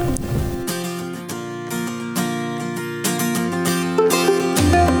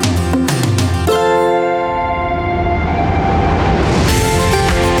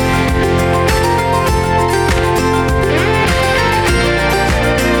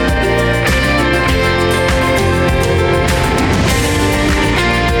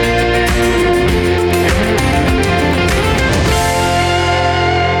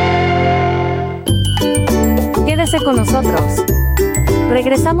 Con nosotros.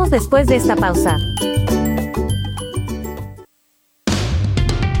 Regresamos después de esta pausa.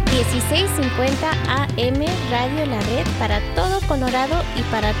 1650 AM Radio La Red para todo Colorado y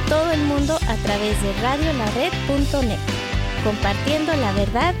para todo el mundo a través de radiolared.net. Compartiendo la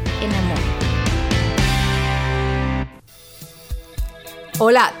verdad en amor.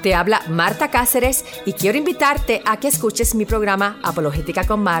 Hola, te habla Marta Cáceres y quiero invitarte a que escuches mi programa Apologética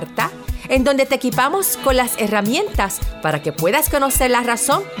con Marta, en donde te equipamos con las herramientas para que puedas conocer la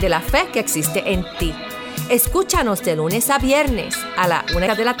razón de la fe que existe en ti. Escúchanos de lunes a viernes a la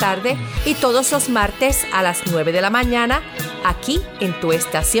 1 de la tarde y todos los martes a las 9 de la mañana, aquí en tu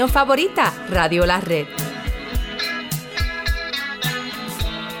estación favorita, Radio La Red.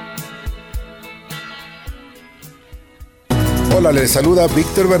 Hola, les saluda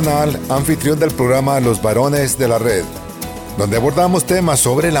Víctor Bernal, anfitrión del programa Los Varones de la Red, donde abordamos temas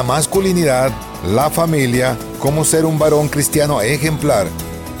sobre la masculinidad, la familia, cómo ser un varón cristiano ejemplar,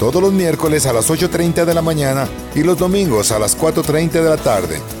 todos los miércoles a las 8:30 de la mañana y los domingos a las 4:30 de la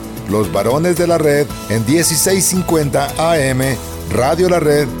tarde. Los Varones de la Red en 1650 AM, Radio La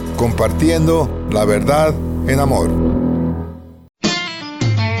Red, compartiendo la verdad en amor.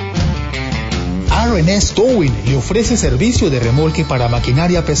 R&S Towing le ofrece servicio de remolque para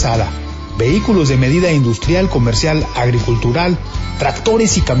maquinaria pesada, vehículos de medida industrial, comercial, agricultural,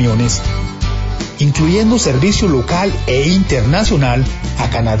 tractores y camiones, incluyendo servicio local e internacional a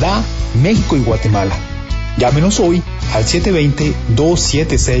Canadá, México y Guatemala. Llámenos hoy al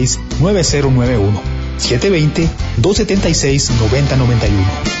 720-276-9091, 720-276-9091.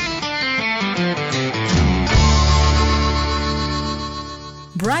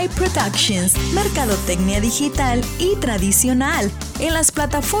 Bright Productions, mercadotecnia digital y tradicional en las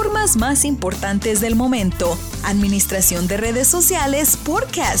plataformas más importantes del momento, administración de redes sociales,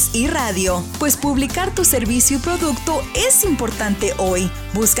 podcast y radio. Pues publicar tu servicio y producto es importante hoy.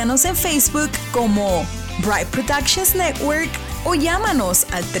 Búscanos en Facebook como Bright Productions Network o llámanos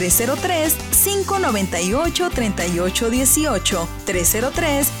al 303-598-3818,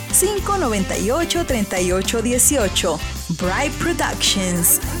 303-598-3818. Bright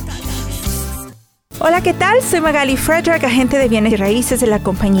Productions. Hola, ¿qué tal? Soy Magali Frederick, agente de bienes y raíces de la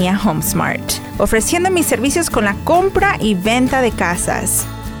compañía HomeSmart, ofreciendo mis servicios con la compra y venta de casas.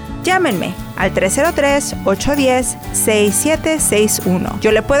 Llámenme al 303-810-6761.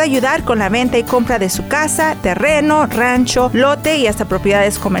 Yo le puedo ayudar con la venta y compra de su casa, terreno, rancho, lote y hasta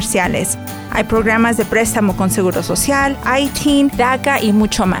propiedades comerciales. Hay programas de préstamo con Seguro Social, ITIN, DACA y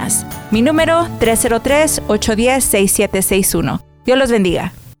mucho más. Mi número 303-810-6761. Dios los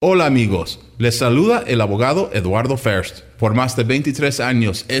bendiga. Hola amigos, les saluda el abogado Eduardo First, Por más de 23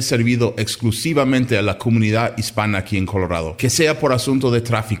 años he servido exclusivamente a la comunidad hispana aquí en Colorado. Que sea por asunto de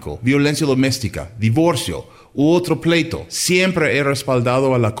tráfico, violencia doméstica, divorcio u otro pleito, siempre he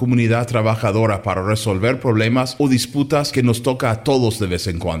respaldado a la comunidad trabajadora para resolver problemas o disputas que nos toca a todos de vez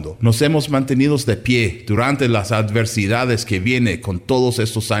en cuando. Nos hemos mantenido de pie durante las adversidades que viene con todos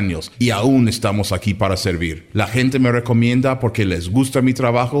estos años y aún estamos aquí para servir. La gente me recomienda porque les gusta mi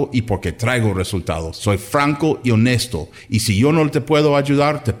trabajo y porque traigo resultados. Soy franco y honesto, y si yo no te puedo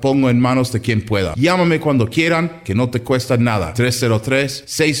ayudar, te pongo en manos de quien pueda. Llámame cuando quieran, que no te cuesta nada.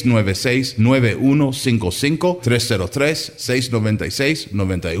 303-696-9155,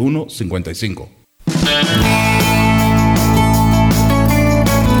 303-696-9155.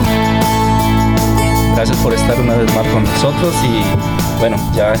 Gracias por estar una vez más con nosotros y bueno,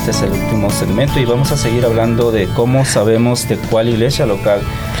 ya este es el último segmento y vamos a seguir hablando de cómo sabemos de cuál iglesia local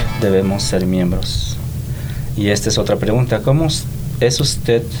debemos ser miembros. Y esta es otra pregunta: ¿cómo es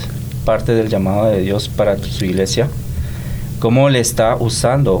usted parte del llamado de Dios para su iglesia? ¿Cómo le está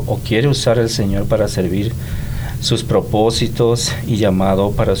usando o quiere usar el Señor para servir sus propósitos y llamado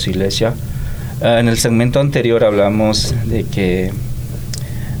para su iglesia? En el segmento anterior hablamos de que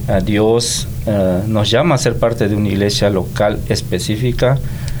Dios nos llama a ser parte de una iglesia local específica,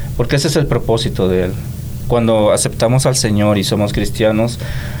 porque ese es el propósito de Él. Cuando aceptamos al Señor y somos cristianos,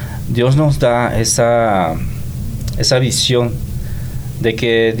 Dios nos da esa visión de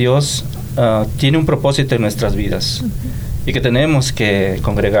que Dios tiene un propósito en nuestras vidas y que tenemos que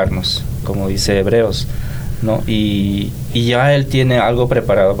congregarnos, como dice Hebreos, ¿no? Y ya Él tiene algo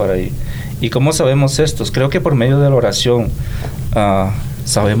preparado para ir. ¿Y cómo sabemos esto? Creo que por medio de la oración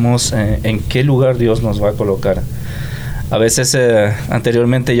sabemos en qué lugar Dios nos va a colocar. A veces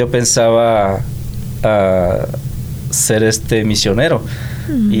anteriormente yo pensaba ser misionero,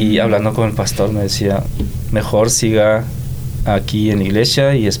 y hablando con el pastor me decía, mejor siga aquí en la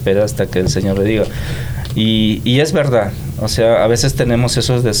iglesia y espera hasta que el Señor le diga. Y es verdad, o sea, a veces tenemos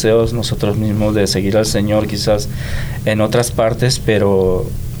esos deseos nosotros mismos de seguir al Señor quizás en otras partes, pero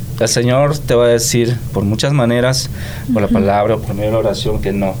el Señor te va a decir por muchas maneras, por la palabra, por medio de la oración,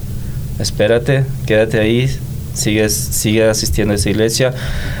 que no. Espérate, quédate ahí, sigue asistiendo a esa iglesia,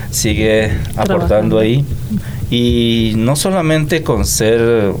 sigue aportando ahí. Y no solamente con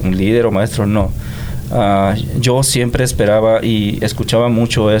ser un líder o maestro, no. Yo siempre esperaba y escuchaba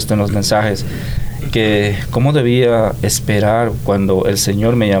mucho esto en los mensajes, que cómo debía esperar cuando el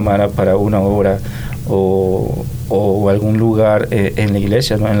Señor me llamara para una obra o algún lugar en la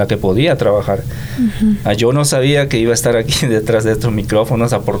iglesia, ¿no?, en la que podía trabajar. Yo no sabía que iba a estar aquí detrás de estos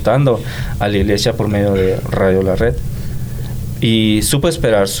micrófonos aportando a la iglesia por medio de Radio La Red. Y supe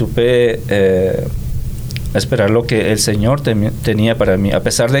esperar lo que el Señor tenía para mí, a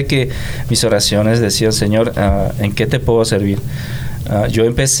pesar de que mis oraciones decían, Señor, ¿en qué te puedo servir? Yo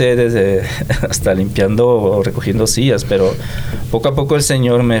empecé desde hasta limpiando o recogiendo sillas, pero poco a poco el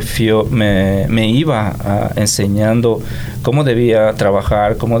Señor me iba enseñando cómo debía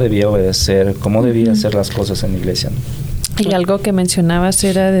trabajar, cómo debía obedecer, cómo debía hacer las cosas en la iglesia, ¿no? Y algo que mencionabas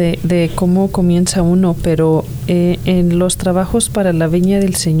era de cómo comienza uno, pero en los trabajos para la viña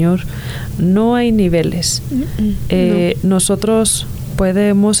del Señor no hay niveles. Nosotros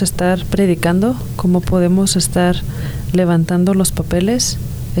podemos estar predicando, como podemos estar levantando los papeles,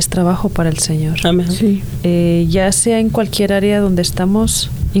 es trabajo para el Señor. Amén. Sí. Ya sea en cualquier área donde estamos.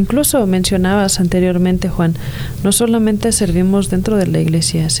 Incluso mencionabas anteriormente, Juan, no solamente servimos dentro de la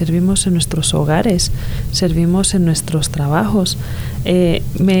iglesia, servimos en nuestros hogares, servimos en nuestros trabajos.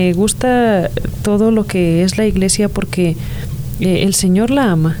 Me gusta todo lo que es la iglesia porque el Señor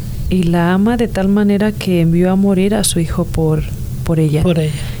la ama, y la ama de tal manera que envió a morir a su Hijo por ella.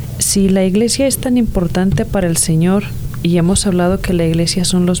 Si la iglesia es tan importante para el Señor, y hemos hablado que la iglesia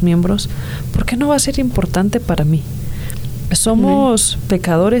son los miembros, ¿por qué no va a ser importante para mí? Somos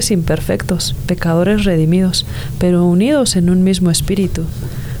pecadores imperfectos, pecadores redimidos, pero unidos en un mismo espíritu,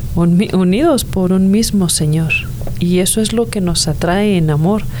 unidos por un mismo Señor. Y eso es lo que nos atrae en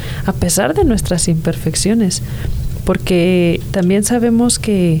amor, a pesar de nuestras imperfecciones, porque también sabemos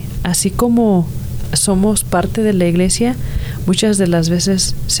que así como somos parte de la iglesia, muchas de las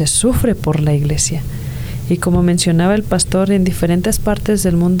veces se sufre por la iglesia. Y como mencionaba el pastor, en diferentes partes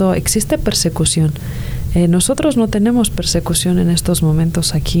del mundo existe persecución. Nosotros no tenemos persecución en estos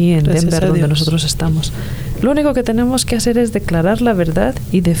momentos aquí en Denver, donde nosotros estamos. Lo único que tenemos que hacer es declarar la verdad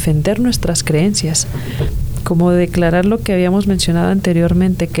y defender nuestras creencias. como declarar lo que habíamos mencionado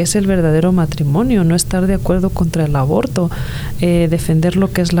anteriormente, que es el verdadero matrimonio, no estar de acuerdo contra el aborto, defender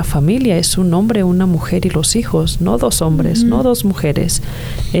lo que es la familia, es un hombre, una mujer y los hijos, no dos hombres, no dos mujeres,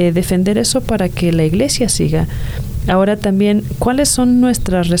 defender eso para que la iglesia siga. Ahora también, ¿cuáles son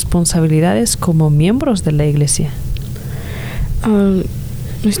nuestras responsabilidades como miembros de la iglesia?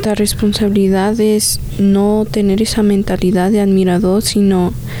 Nuestra responsabilidad es no tener esa mentalidad de admirador,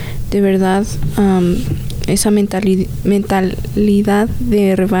 sino de verdad esa mentalidad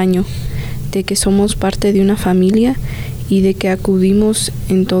de rebaño, de que somos parte de una familia y de que acudimos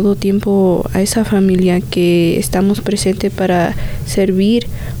en todo tiempo a esa familia, que estamos presentes para servir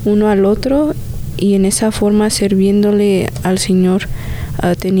uno al otro y en esa forma sirviéndole al Señor,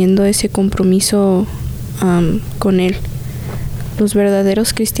 teniendo ese compromiso con Él. Los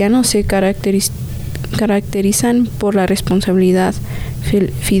verdaderos cristianos se caracterizan por la responsabilidad,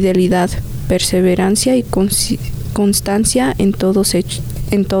 fidelidad, perseverancia y constancia en todo.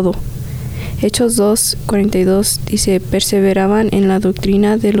 Hechos 2:42 dice: perseveraban en la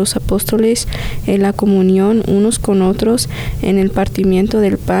doctrina de los apóstoles, en la comunión unos con otros, en el partimiento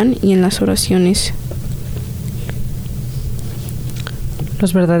del pan y en las oraciones.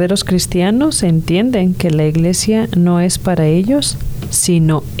 Los verdaderos cristianos entienden que la iglesia no es para ellos,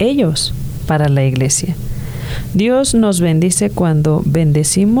 sino ellos para la iglesia. Dios nos bendice cuando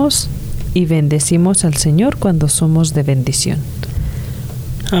bendecimos y bendecimos al Señor cuando somos de bendición.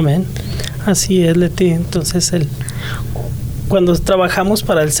 Amén. Así es, Leti. Entonces, cuando trabajamos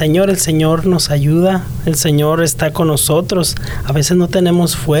para el Señor nos ayuda, el Señor está con nosotros. A veces no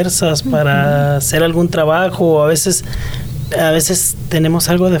tenemos fuerzas para hacer algún trabajo, a veces tenemos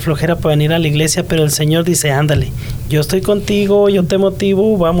algo de flojera para venir a la iglesia, pero el Señor dice: ándale, yo estoy contigo, yo te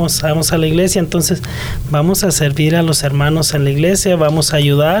motivo, vamos a la iglesia. Entonces vamos a servir a los hermanos en la iglesia, vamos a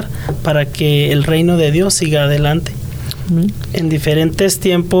ayudar para que el reino de Dios siga adelante. En diferentes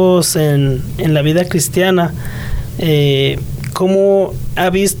tiempos en la vida cristiana, ¿cómo ha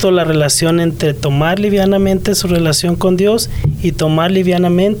visto la relación entre tomar livianamente su relación con Dios y tomar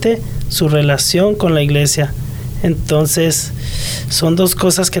livianamente su relación con la iglesia? Entonces, son dos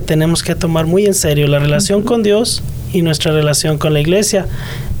cosas que tenemos que tomar muy en serio: la relación con Dios y nuestra relación con la iglesia,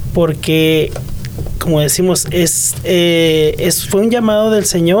 porque, como decimos, fue un llamado del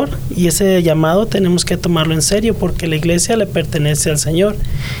Señor, y ese llamado tenemos que tomarlo en serio, porque la iglesia le pertenece al Señor,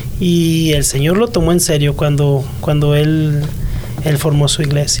 y el Señor lo tomó en serio cuando Él formó su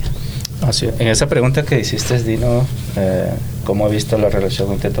iglesia. Así, en esa pregunta que hiciste, Dino, ¿cómo ha visto la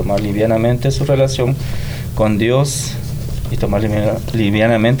relación entre tomar livianamente su relación con Dios y tomar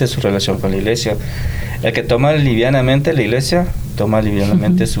livianamente su relación con la iglesia? El que toma livianamente la iglesia, toma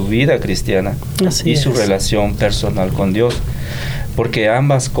livianamente su vida cristiana. Así y su relación personal con Dios, porque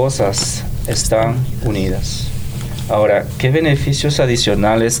ambas cosas están unidas. Ahora, ¿qué beneficios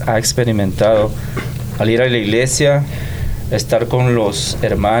adicionales ha experimentado al ir a la iglesia, estar con los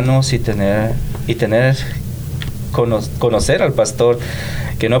hermanos y conocer al pastor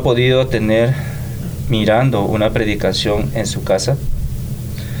que no ha podido tener mirando una predicación en su casa?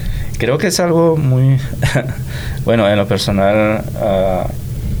 Creo que es algo muy bueno. En lo personal,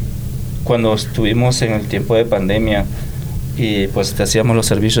 cuando estuvimos en el tiempo de pandemia y pues hacíamos los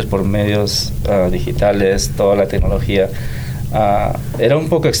servicios por medios digitales, toda la tecnología, era un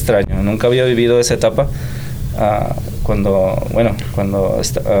poco extraño. Nunca había vivido esa etapa cuando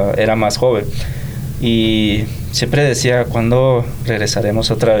era más joven, y siempre decía: ¿cuándo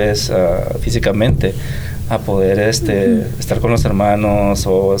regresaremos otra vez físicamente a poder estar con los hermanos,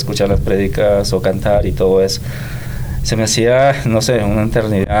 o escuchar las prédicas, o cantar y todo eso? Se me hacía, no sé, una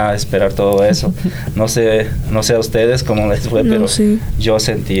eternidad esperar todo eso. No sé a ustedes cómo les fue, pero yo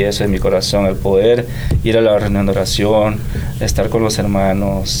sentí eso en mi corazón, el poder ir a la reunión de oración, estar con los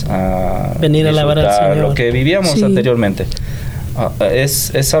hermanos, venir a alabar al Señor, lo que vivíamos anteriormente.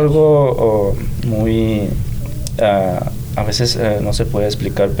 Es algo muy... a veces no se puede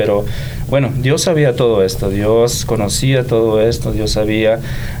explicar, pero bueno, Dios sabía todo esto, Dios conocía todo esto, Dios sabía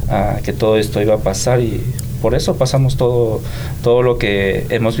que todo esto iba a pasar, y por eso pasamos todo lo que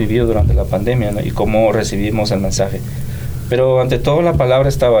hemos vivido durante la pandemia, ¿no? Y cómo recibimos el mensaje. Pero ante todo, la palabra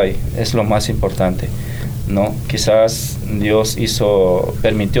estaba ahí, es lo más importante, ¿no? Quizás Dios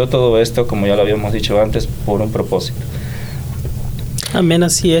permitió todo esto, como ya lo habíamos dicho antes, por un propósito. Amén,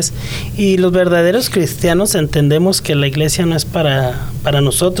 así es. Y los verdaderos cristianos entendemos que la iglesia no es para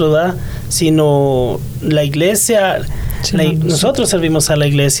nosotros, ¿verdad? Sino la iglesia, nosotros servimos a la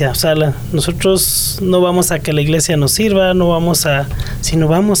iglesia. O sea, nosotros no vamos a que la iglesia nos sirva, sino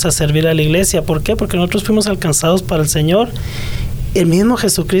vamos a servir a la iglesia. ¿Por qué? Porque nosotros fuimos alcanzados para el Señor, el mismo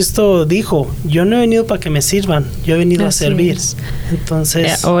Jesucristo dijo, yo no he venido para que me sirvan, yo he venido a servir.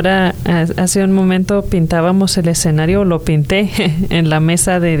 Entonces, ahora, hace un momento pintábamos el escenario, lo pinté en la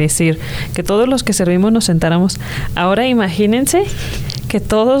mesa de decir que todos los que servimos nos sentáramos. Ahora imagínense que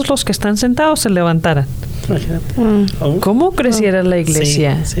todos los que están sentados se levantaran. ¿Cómo creciera la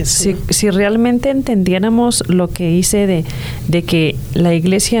iglesia? Si realmente entendiéramos lo que hice de que la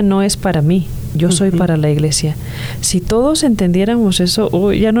iglesia no es para mí, yo soy para la iglesia. Si todos entendiéramos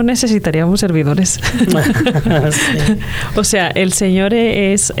eso, ya no necesitaríamos servidores. O sea, el Señor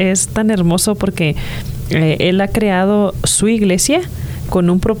es tan hermoso porque Él ha creado su iglesia con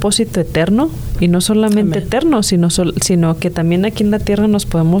un propósito eterno, y no solamente eterno, sino que también aquí en la tierra nos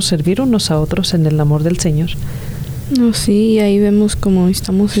podemos servir unos a otros en el amor del Señor. No, sí, ahí vemos como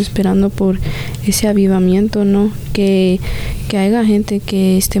estamos esperando por ese avivamiento, ¿no? Que haya gente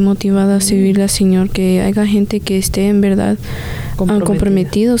que esté motivada a servirle al Señor, que haya gente que esté en verdad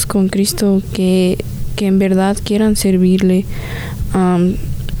comprometidos con Cristo, que en verdad quieran servirle,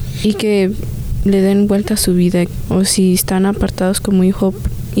 y que le den vuelta a su vida, o si están apartados como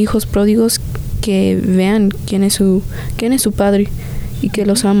hijos pródigos, que vean quién es su Padre y que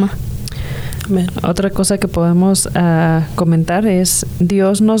los ama. Otra cosa que podemos comentar es: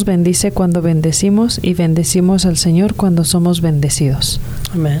 Dios nos bendice cuando bendecimos, y bendecimos al Señor cuando somos bendecidos.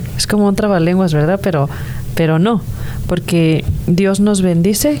 Amén. Es como un trabalenguas, ¿verdad? Pero no, porque Dios nos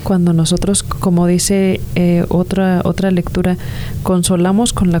bendice cuando nosotros, como dice otra lectura,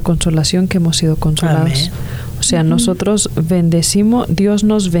 consolamos con la consolación que hemos sido consolados. Amén. O sea, nosotros bendecimos, Dios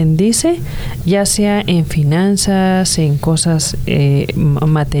nos bendice, ya sea en finanzas, en cosas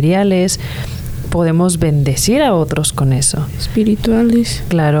materiales. Podemos bendecir a otros con eso. Espirituales.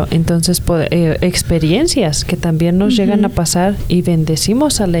 Claro, entonces experiencias que también nos llegan a pasar, y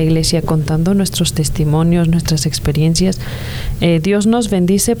bendecimos a la iglesia contando nuestros testimonios, nuestras experiencias. Dios nos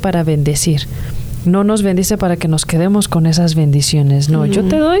bendice para bendecir. No nos bendice para que nos quedemos con esas bendiciones. No, yo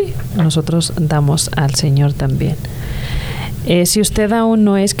te doy, nosotros damos al Señor también. Si usted aún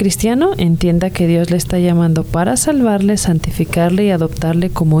no es cristiano, entienda que Dios le está llamando para salvarle, santificarle y adoptarle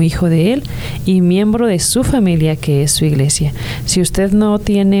como hijo de Él y miembro de su familia, que es su iglesia. Si usted no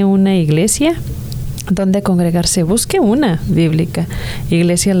tiene una iglesia donde congregarse, busque una bíblica.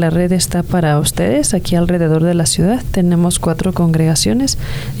 Iglesia La Red está para ustedes aquí alrededor de la ciudad. Tenemos 4 congregaciones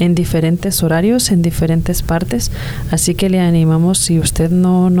en diferentes horarios, en diferentes partes, así que le animamos, si usted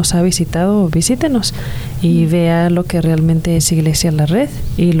no nos ha visitado, visítenos y vea lo que realmente es Iglesia La Red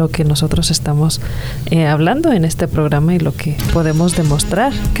y lo que nosotros estamos hablando en este programa y lo que podemos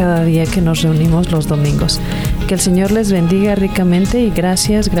demostrar cada día que nos reunimos los domingos. Que el Señor les bendiga ricamente, y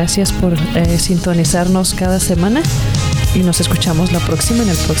gracias por sintonizarnos cada semana, y nos escuchamos la próxima en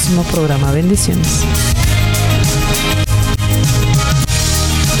el próximo programa. Bendiciones.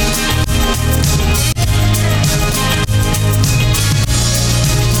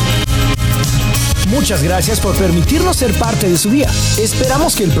 Muchas gracias por permitirnos ser parte de su día.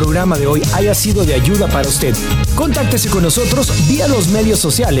 Esperamos que el programa de hoy haya sido de ayuda para usted. Contáctese con nosotros vía los medios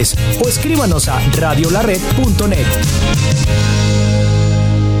sociales o escríbanos a radiolared.net.